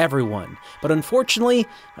this to everyone. But unfortunately,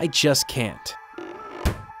 I just can't.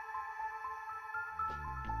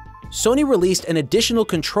 Sony released an additional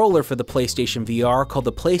controller for the PlayStation VR called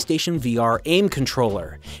the PlayStation VR Aim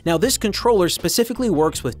Controller. Now this controller specifically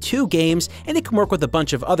works with two games, and it can work with a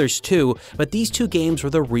bunch of others too, but these two games were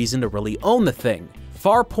the reason to really own the thing: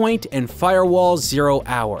 Farpoint and Firewall 0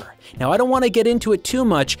 Hour. Now I don't want to get into it too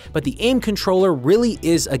much, but the aim controller really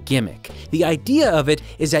is a gimmick. The idea of it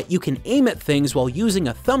is that you can aim at things while using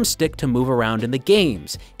a thumbstick to move around in the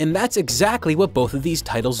games, and that's exactly what both of these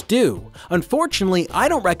titles do. Unfortunately, I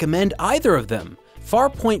don't recommend either of them.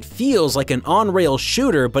 Farpoint feels like an on-rail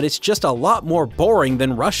shooter, but it's just a lot more boring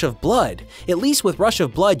than Rush of Blood. At least with Rush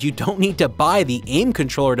of Blood, you don't need to buy the aim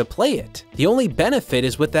controller to play it. The only benefit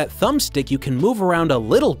is with that thumbstick you can move around a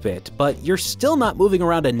little bit, but you're still not moving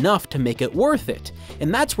around enough to make it worth it.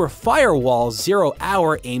 And that's where Firewall 0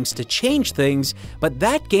 Hour aims to change things, but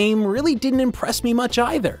that game really didn't impress me much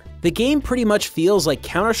either. The game pretty much feels like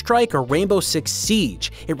Counter-Strike or Rainbow Six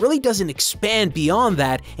Siege. It really doesn't expand beyond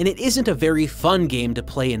that, and it isn't a very fun game to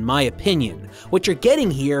play in my opinion. What you're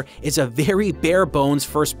getting here is a very bare-bones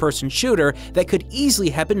first-person shooter that could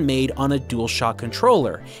easily have been made on a DualShock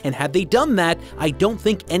controller, and had they done that, I don't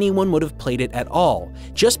think anyone would have played it at all.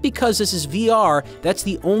 Just because this is VR, that's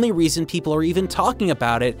the only reason people are even talking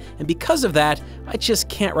about it, and because of that, I just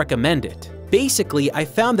can't recommend it. Basically, I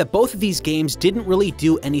found that both of these games didn't really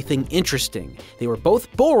do anything interesting. They were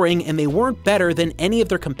both boring and they weren't better than any of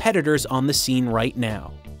their competitors on the scene right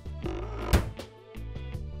now.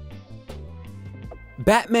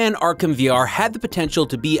 Batman Arkham VR had the potential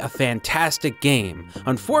to be a fantastic game.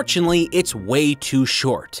 Unfortunately, it's way too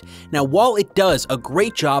short. Now, while it does a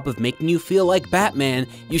great job of making you feel like Batman,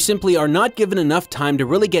 you simply are not given enough time to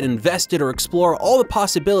really get invested or explore all the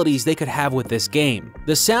possibilities they could have with this game.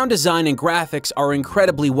 The sound design and graphics are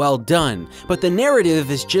incredibly well done, but the narrative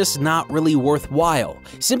is just not really worthwhile,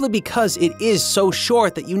 simply because it is so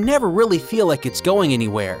short that you never really feel like it's going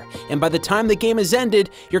anywhere. And by the time the game is ended,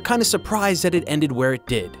 you're kind of surprised that it ended where it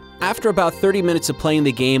did. After about 30 minutes of playing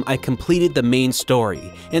the game, I completed the main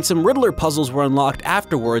story, and some Riddler puzzles were unlocked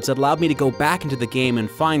afterwards that allowed me to go back into the game and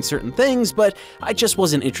find certain things, but I just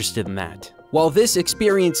wasn't interested in that. While this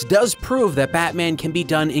experience does prove that Batman can be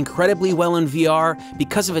done incredibly well in VR,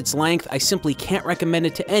 because of its length, I simply can't recommend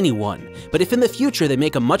it to anyone, but if in the future they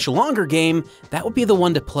make a much longer game, that would be the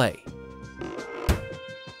one to play.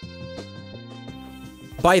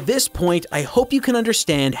 By this point, I hope you can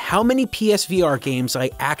understand how many PSVR games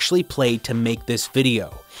I actually played to make this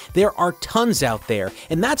video. There are tons out there,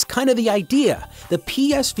 and that's kind of the idea. The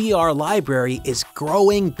PSVR library is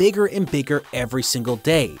growing bigger and bigger every single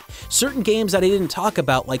day. Certain games that I didn't talk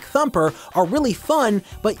about, like Thumper, are really fun,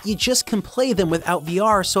 but you just can play them without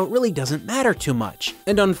VR, so it really doesn't matter too much.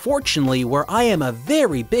 And unfortunately, where I am a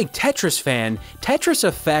very big Tetris fan, Tetris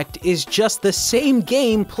Effect is just the same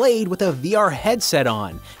game played with a VR headset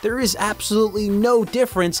on. There is absolutely no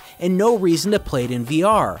difference and no reason to play it in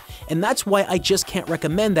VR. And that's why I just can't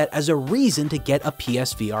recommend that as a reason to get a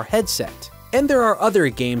PSVR headset. And there are other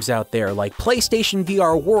games out there like PlayStation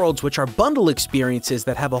VR Worlds, which are bundle experiences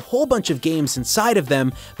that have a whole bunch of games inside of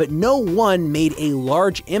them, but no one made a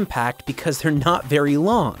large impact because they're not very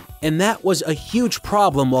long. And that was a huge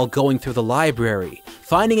problem while going through the library.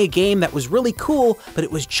 Finding a game that was really cool, but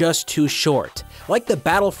it was just too short. Like the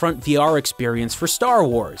Battlefront VR experience for Star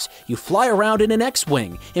Wars. You fly around in an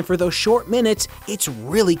X-Wing, and for those short minutes, it's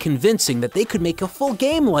really convincing that they could make a full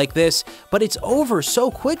game like this, but it's over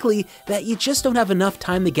so quickly that you just don't have enough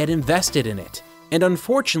time to get invested in it. And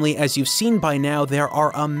unfortunately, as you've seen by now, there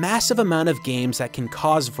are a massive amount of games that can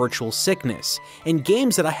cause virtual sickness, and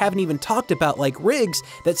games that I haven't even talked about like Rerez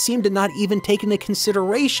that seem to not even take into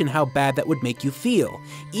consideration how bad that would make you feel.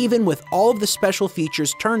 Even with all of the special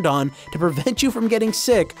features turned on to prevent you from getting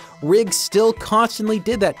sick, Rerez still constantly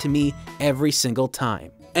did that to me every single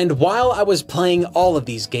time. And while I was playing all of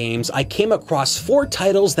these games, I came across 4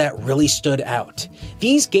 titles that really stood out.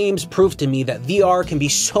 These games proved to me that VR can be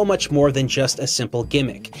so much more than just a simple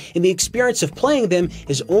gimmick, and the experience of playing them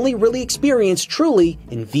is only really experienced truly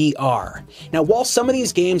in VR. Now, while some of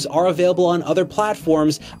these games are available on other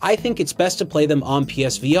platforms, I think it's best to play them on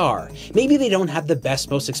PSVR. Maybe they don't have the best,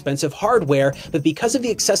 most expensive hardware, but because of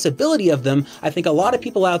the accessibility of them, I think a lot of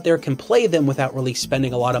people out there can play them without really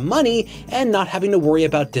spending a lot of money and not having to worry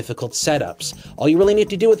about difficult setups. All you really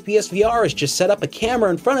need to do with PSVR is just set up a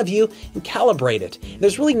camera in front of you and calibrate it.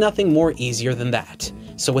 There's really nothing more easier than that.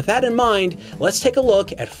 So with that in mind, let's take a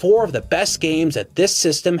look at 4 of the best games that this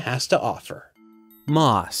system has to offer.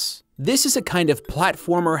 Moss. This is a kind of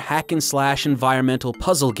platformer hack-and-slash environmental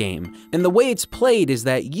puzzle game, and the way it's played is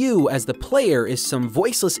that you, as the player, is some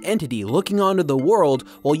voiceless entity looking onto the world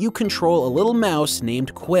while you control a little mouse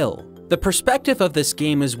named Quill. The perspective of this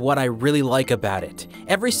game is what I really like about it.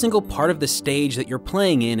 Every single part of the stage that you're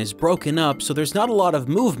playing in is broken up, so there's not a lot of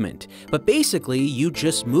movement, but basically you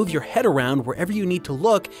just move your head around wherever you need to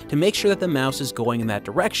look to make sure that the mouse is going in that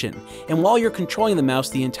direction. And while you're controlling the mouse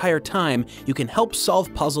the entire time, you can help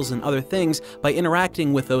solve puzzles and other things by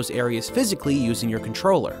interacting with those areas physically using your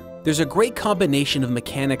controller. There's a great combination of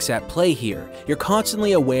mechanics at play here. You're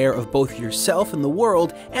constantly aware of both yourself and the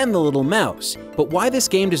world and the little mouse. But why this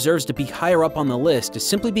game deserves to be higher up on the list is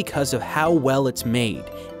simply because of how well it's made.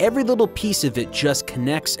 Every little piece of it just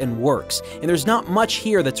connects and works, and there's not much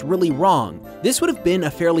here that's really wrong. This would have been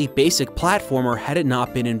a fairly basic platformer had it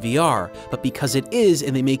not been in VR, but because it is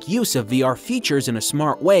and they make use of VR features in a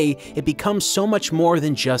smart way, it becomes so much more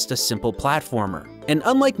than just a simple platformer. And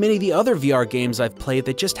unlike many of the other VR games I've played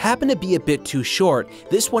that just happen to be a bit too short,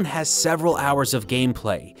 this one has several hours of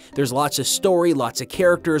gameplay. There's lots of story, lots of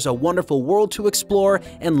characters, a wonderful world to explore,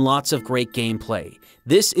 and lots of great gameplay.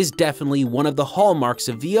 This is definitely one of the hallmarks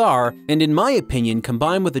of VR, and in my opinion,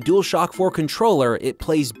 combined with the DualShock 4 controller, it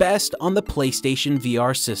plays best on the PlayStation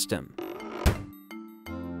VR system.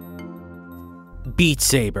 Beat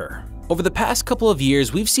Saber. Over the past couple of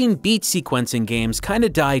years, we've seen beat sequencing games kinda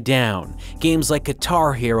die down. Games like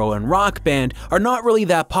Guitar Hero and Rock Band are not really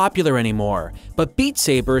that popular anymore, but Beat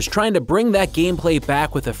Saber is trying to bring that gameplay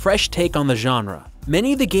back with a fresh take on the genre.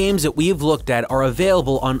 Many of the games that we've looked at are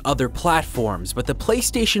available on other platforms, but the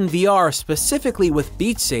PlayStation VR, specifically with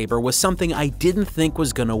Beat Saber, was something I didn't think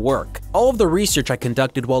was gonna work. All of the research I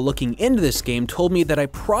conducted while looking into this game told me that I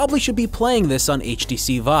probably should be playing this on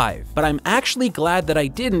HTC Vive, but I'm actually glad that I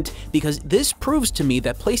didn't, because this proves to me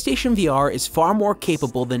that PlayStation VR is far more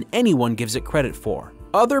capable than anyone gives it credit for.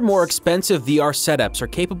 Other more expensive VR setups are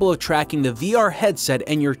capable of tracking the VR headset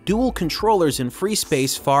and your dual controllers in free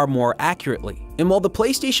space far more accurately. And while the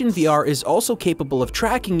PlayStation VR is also capable of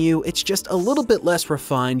tracking you, it's just a little bit less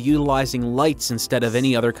refined, utilizing lights instead of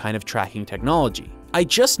any other kind of tracking technology. I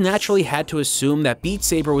just naturally had to assume that Beat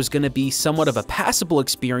Saber was going to be somewhat of a passable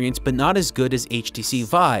experience, but not as good as HTC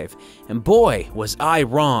Vive. And boy, was I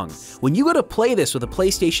wrong. When you go to play this with a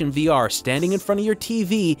PlayStation VR standing in front of your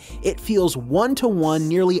TV, it feels one-to-one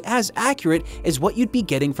nearly as accurate as what you'd be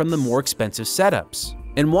getting from the more expensive setups.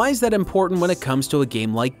 And why is that important when it comes to a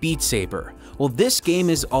game like Beat Saber? Well, this game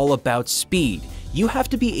is all about speed. You have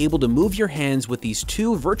to be able to move your hands with these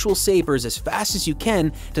two virtual sabers as fast as you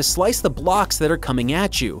can to slice the blocks that are coming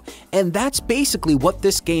at you. And that's basically what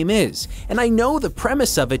this game is. And I know the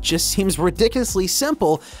premise of it just seems ridiculously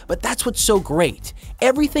simple, but that's what's so great.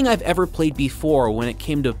 Everything I've ever played before when it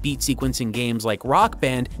came to beat sequencing games like Rock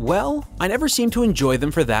Band, well, I never seemed to enjoy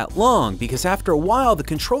them for that long, because after a while the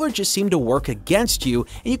controller just seemed to work against you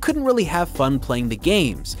and you couldn't really have fun playing the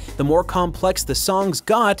games. The more complex the songs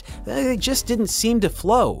got, they just didn't seem to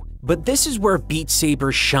flow. But this is where Beat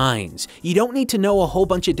Saber shines. You don't need to know a whole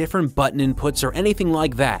bunch of different button inputs or anything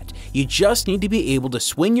like that. You just need to be able to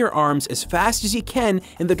swing your arms as fast as you can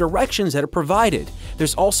in the directions that are provided.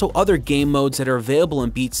 There's also other game modes that are available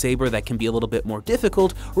in Beat Saber that can be a little bit more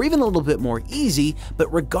difficult or even a little bit more easy,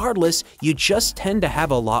 but regardless, you just tend to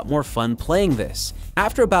have a lot more fun playing this.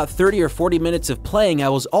 After about 30 or 40 minutes of playing, I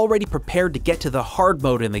was already prepared to get to the hard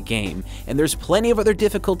mode in the game, and there's plenty of other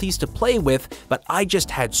difficulties to play with, but I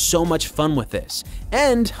just had so much fun with this.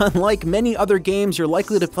 And unlike many other games you're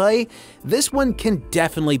likely to play, this one can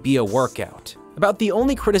definitely be a workout. About the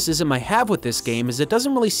only criticism I have with this game is it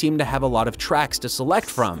doesn't really seem to have a lot of tracks to select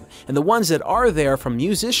from, and the ones that are there from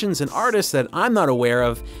musicians and artists that I'm not aware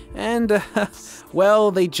of, and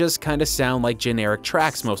well, they just kinda sound like generic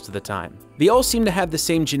tracks most of the time. They all seem to have the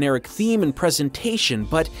same generic theme and presentation,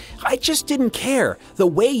 but I just didn't care. The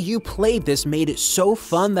way you played this made it so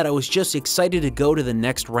fun that I was just excited to go to the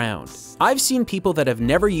next round. I've seen people that have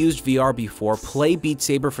never used VR before play Beat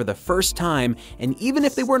Saber for the first time, and even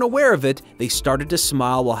if they weren't aware of it, they started to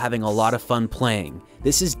smile while having a lot of fun playing.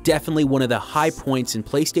 This is definitely one of the high points in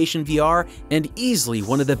PlayStation VR, and easily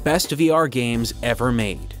one of the best VR games ever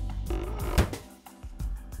made.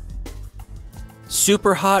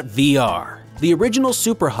 SUPERHOT VR. The original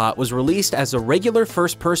SUPERHOT was released as a regular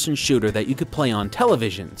first-person shooter that you could play on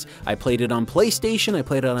televisions. I played it on PlayStation, I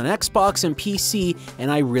played it on Xbox and PC,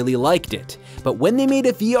 and I really liked it. But when they made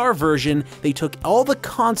a VR version, they took all the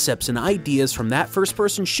concepts and ideas from that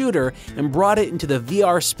first-person shooter and brought it into the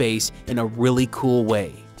VR space in a really cool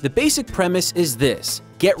way. The basic premise is this: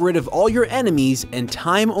 get rid of all your enemies and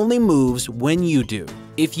time only moves when you do.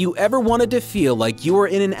 If you ever wanted to feel like you were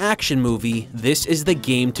in an action movie, this is the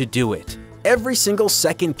game to do it. Every single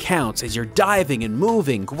second counts as you're diving and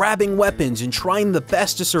moving, grabbing weapons, and trying the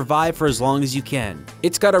best to survive for as long as you can.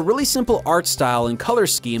 It's got a really simple art style and color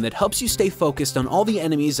scheme that helps you stay focused on all the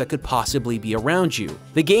enemies that could possibly be around you.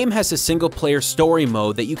 The game has a single-player story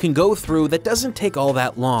mode that you can go through that doesn't take all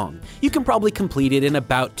that long. You can probably complete it in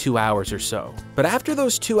about 2 hours or so. But after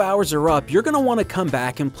those 2 hours are up, you're going to want to come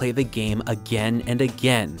back and play the game again and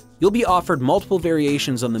again. You'll be offered multiple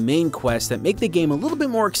variations on the main quest that make the game a little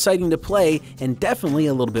bit more exciting to play and definitely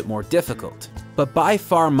a little bit more difficult. But by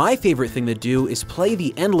far my favorite thing to do is play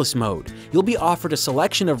the endless mode. You'll be offered a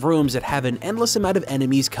selection of rooms that have an endless amount of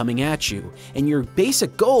enemies coming at you, and your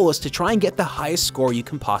basic goal is to try and get the highest score you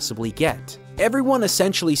can possibly get. Everyone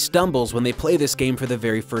essentially stumbles when they play this game for the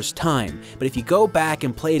very first time, but if you go back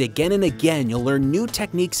and play it again and again, you'll learn new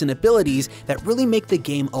techniques and abilities that really make the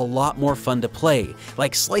game a lot more fun to play,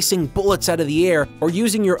 like slicing bullets out of the air or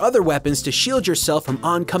using your other weapons to shield yourself from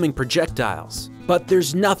oncoming projectiles. But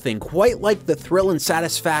there's nothing quite like the thrill and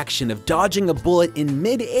satisfaction of dodging a bullet in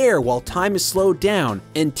mid-air while time is slowed down,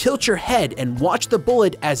 and tilt your head and watch the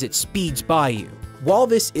bullet as it speeds by you. While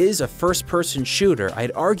this is a first-person shooter,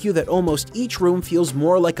 I'd argue that almost each room feels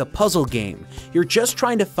more like a puzzle game. You're just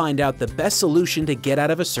trying to find out the best solution to get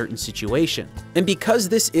out of a certain situation. And because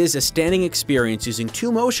this is a standing experience using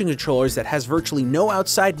 2 motion controllers that has virtually no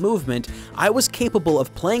outside movement, I was capable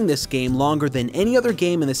of playing this game longer than any other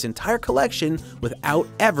game in this entire collection without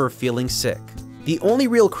ever feeling sick. The only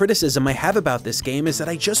real criticism I have about this game is that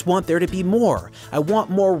I just want there to be more. I want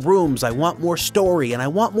more rooms, I want more story, and I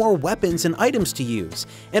want more weapons and items to use.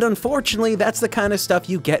 And unfortunately, that's the kind of stuff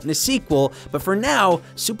you get in a sequel, but for now,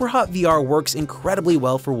 SUPERHOT VR works incredibly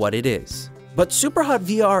well for what it is. But SUPERHOT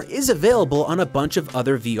VR is available on a bunch of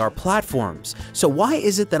other VR platforms, so why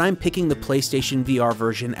is it that I'm picking the PlayStation VR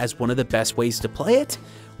version as one of the best ways to play it?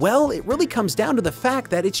 Well, it really comes down to the fact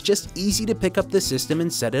that it's just easy to pick up the system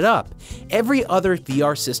and set it up. Every other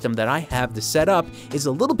VR system that I have to set up is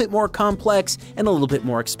a little bit more complex and a little bit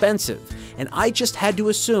more expensive. And I just had to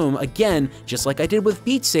assume, again, just like I did with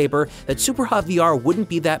Beat Saber, that SUPERHOT VR wouldn't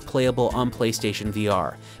be that playable on PlayStation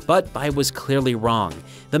VR. But I was clearly wrong.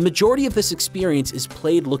 The majority of this experience is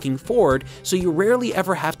played looking forward, so you rarely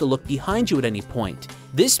ever have to look behind you at any point.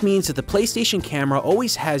 This means that the PlayStation camera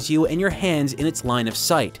always has you and your hands in its line of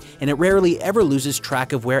sight, and it rarely ever loses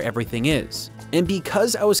track of where everything is. And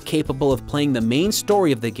because I was capable of playing the main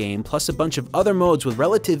story of the game plus a bunch of other modes with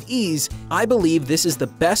relative ease, I believe this is the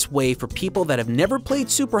best way for people that have never played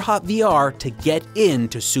SUPERHOT VR to get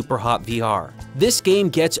into SUPERHOT VR. This game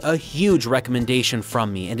gets a huge recommendation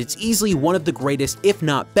from me, and it's easily one of the greatest, if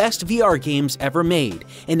not best, VR games ever made,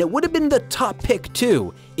 and it would have been the top pick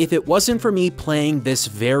too, if it wasn't for me playing this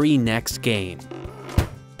very next game.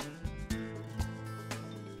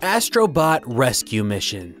 Astrobot Rescue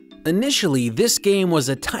Mission. Initially, this game was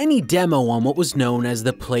a tiny demo on what was known as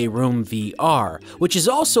the Playroom VR, which is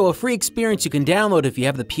also a free experience you can download if you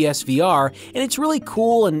have the PSVR, and it's really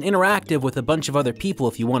cool and interactive with a bunch of other people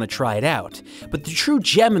if you want to try it out. But the true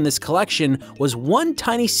gem in this collection was one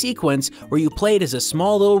tiny sequence where you played as a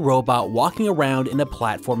small little robot walking around in a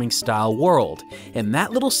platforming style world, and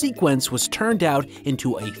that little sequence was turned out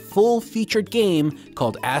into a full-featured game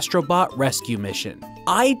called Astrobot Rescue Mission.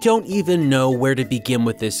 I don't even know where to begin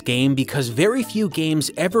with this game because very few games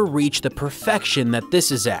ever reach the perfection that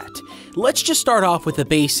this is at. Let's just start off with the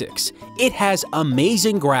basics. It has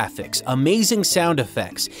amazing graphics, amazing sound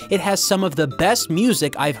effects. It has some of the best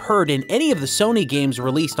music I've heard in any of the Sony games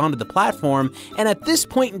released onto the platform, and at this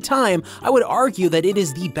point in time, I would argue that it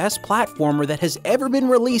is the best platformer that has ever been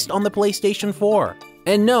released on the PlayStation 4.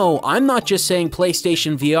 And no, I'm not just saying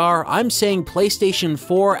PlayStation VR, I'm saying PlayStation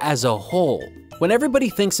 4 as a whole. When everybody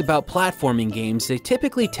thinks about platforming games, they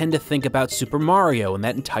typically tend to think about Super Mario and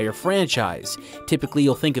that entire franchise. Typically,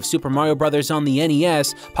 you'll think of Super Mario Bros. On the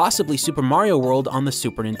NES, possibly Super Mario World on the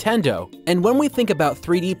Super Nintendo. And when we think about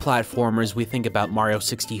 3D platformers, we think about Mario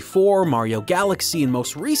 64, Mario Galaxy, and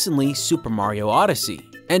most recently, Super Mario Odyssey.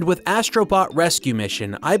 And with Astrobot Rescue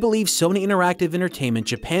Mission, I believe Sony Interactive Entertainment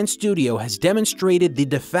Japan Studio has demonstrated the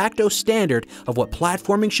de facto standard of what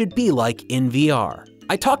platforming should be like in VR.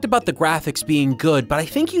 I talked about the graphics being good, but I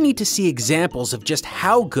think you need to see examples of just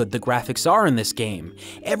how good the graphics are in this game.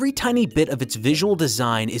 Every tiny bit of its visual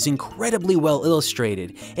design is incredibly well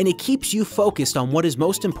illustrated, and it keeps you focused on what is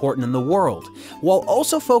most important in the world. While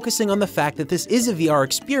also focusing on the fact that this is a VR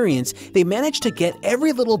experience, they managed to get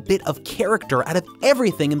every little bit of character out of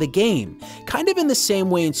everything in the game. Kind of in the same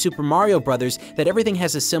way in Super Mario Bros. That everything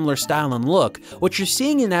has a similar style and look, what you're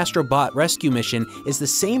seeing in Astrobot Rescue Mission is the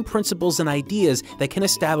same principles and ideas that can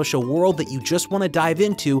establish a world that you just want to dive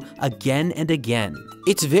into again and again.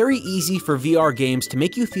 It's very easy for VR games to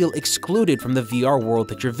make you feel excluded from the VR world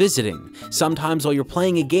that you're visiting. Sometimes while you're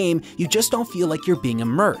playing a game, you just don't feel like you're being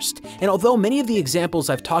immersed. And although many of the examples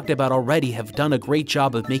I've talked about already have done a great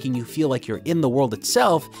job of making you feel like you're in the world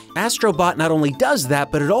itself, Astrobot not only does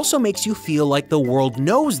that, but it also makes you feel like the world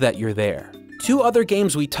knows that you're there. Two other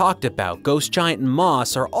games we talked about, Ghost Giant and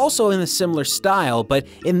Moss, are also in a similar style, but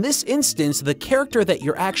in this instance, the character that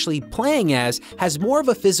you're actually playing as has more of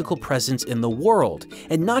a physical presence in the world,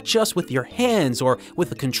 and not just with your hands or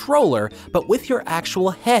with a controller, but with your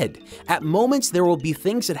actual head. At moments, there will be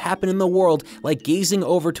things that happen in the world, like gazing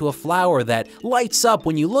over to a flower that lights up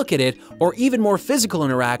when you look at it, or even more physical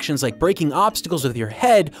interactions like breaking obstacles with your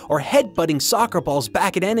head or headbutting soccer balls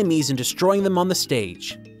back at enemies and destroying them on the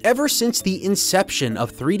stage. Ever since the inception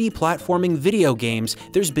of 3D platforming video games,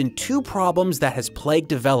 there's been two problems that has plagued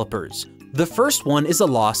developers. The first one is a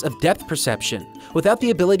loss of depth perception. Without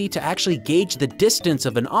the ability to actually gauge the distance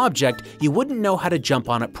of an object, you wouldn't know how to jump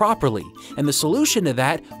on it properly. And the solution to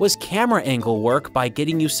that was camera angle work by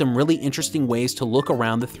getting you some really interesting ways to look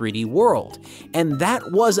around the 3D world. And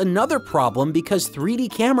that was another problem because 3D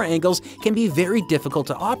camera angles can be very difficult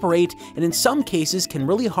to operate and in some cases can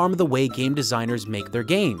really harm the way game designers make their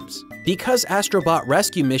games. Because Astrobot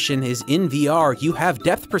Rescue Mission is in VR, you have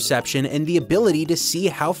depth perception and the ability to see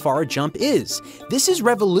how far a jump is. This is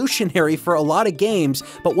revolutionary for a lot of games,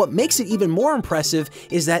 but what makes it even more impressive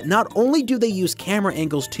is that not only do they use camera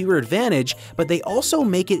angles to your advantage, but they also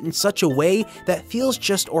make it in such a way that feels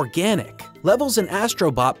just organic. Levels in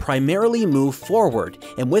Astrobot primarily move forward,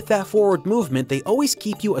 and with that forward movement, they always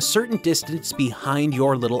keep you a certain distance behind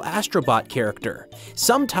your little Astrobot character.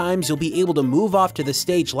 Sometimes you'll be able to move off to the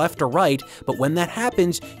stage left or right, but when that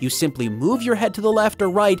happens, you simply move your head to the left or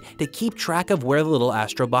right to keep track of where the little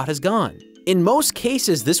Astrobot has gone. In most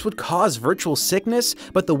cases, this would cause virtual sickness,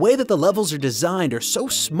 but the way that the levels are designed are so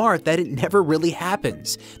smart that it never really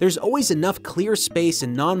happens. There's always enough clear space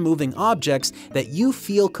and non-moving objects that you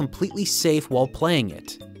feel completely safe while playing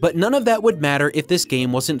it. But none of that would matter if this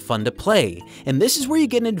game wasn't fun to play, and this is where you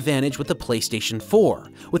get an advantage with the PlayStation 4.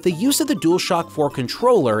 With the use of the DualShock 4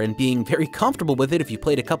 controller and being very comfortable with it if you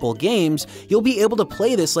played a couple of games, you'll be able to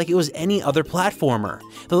play this like it was any other platformer.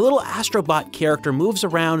 The little Astrobot character moves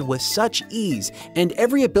around with such ease, and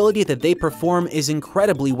every ability that they perform is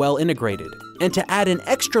incredibly well integrated. And to add an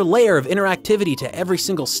extra layer of interactivity to every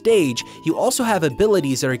single stage, you also have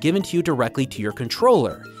abilities that are given to you directly to your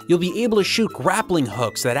controller. You'll be able to shoot grappling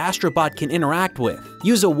hooks that Astrobot can interact with,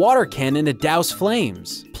 use a water cannon to douse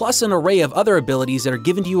flames, plus an array of other abilities that are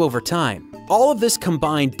given to you over time. All of this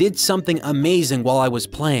combined did something amazing while I was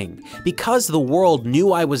playing. Because the world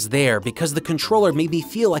knew I was there, because the controller made me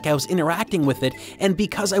feel like I was interacting with it, and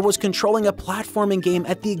because I was controlling a platforming game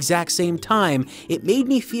at the exact same time, it made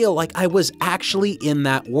me feel like I was actually in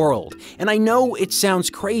that world. And I know it sounds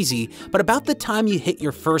crazy, but about the time you hit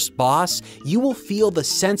your first boss, you will feel the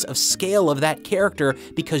sense of scale of that character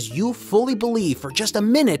because you fully believe for just a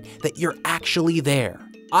minute that you're actually there.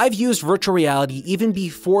 I've used virtual reality even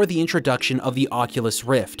before the introduction of the Oculus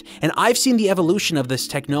Rift, and I've seen the evolution of this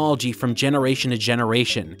technology from generation to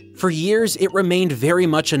generation. For years, it remained very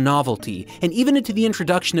much a novelty, and even into the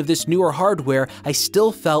introduction of this newer hardware, I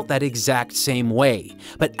still felt that exact same way.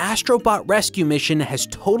 But Astrobot Rescue Mission has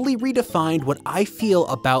totally redefined what I feel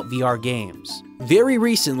about VR games. Very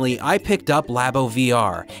recently, I picked up Labo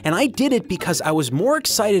VR, and I did it because I was more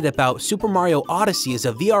excited about Super Mario Odyssey as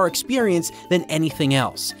a VR experience than anything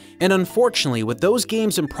else. And unfortunately, what those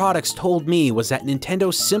games and products told me was that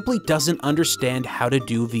Nintendo simply doesn't understand how to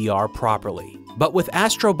do VR properly. But with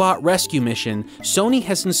Astrobot Rescue Mission, Sony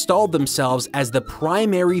has installed themselves as the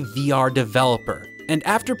primary VR developer. And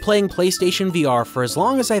after playing PlayStation VR for as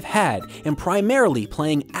long as I've had, and primarily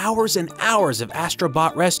playing hours and hours of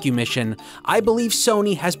Astrobot Rescue Mission, I believe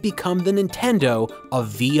Sony has become the Nintendo of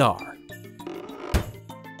VR.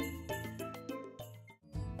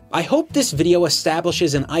 I hope this video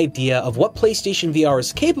establishes an idea of what PlayStation VR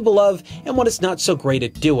is capable of and what it's not so great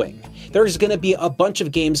at doing. There's going to be a bunch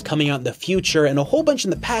of games coming out in the future and a whole bunch in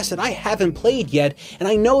the past that I haven't played yet, and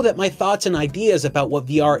I know that my thoughts and ideas about what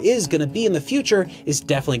VR is going to be in the future is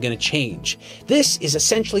definitely going to change. This is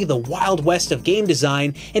essentially the Wild West of game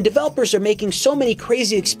design, and developers are making so many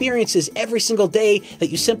crazy experiences every single day that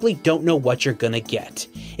you simply don't know what you're going to get.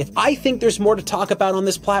 If I think there's more to talk about on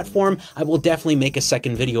this platform, I will definitely make a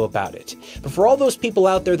second video about it. But for all those people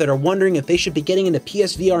out there that are wondering if they should be getting into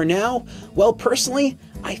PSVR now, well, personally,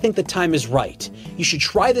 I think the time is right. You should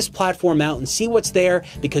try this platform out and see what's there,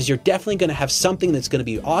 because you're definitely going to have something that's going to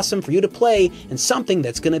be awesome for you to play and something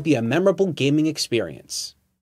that's going to be a memorable gaming experience.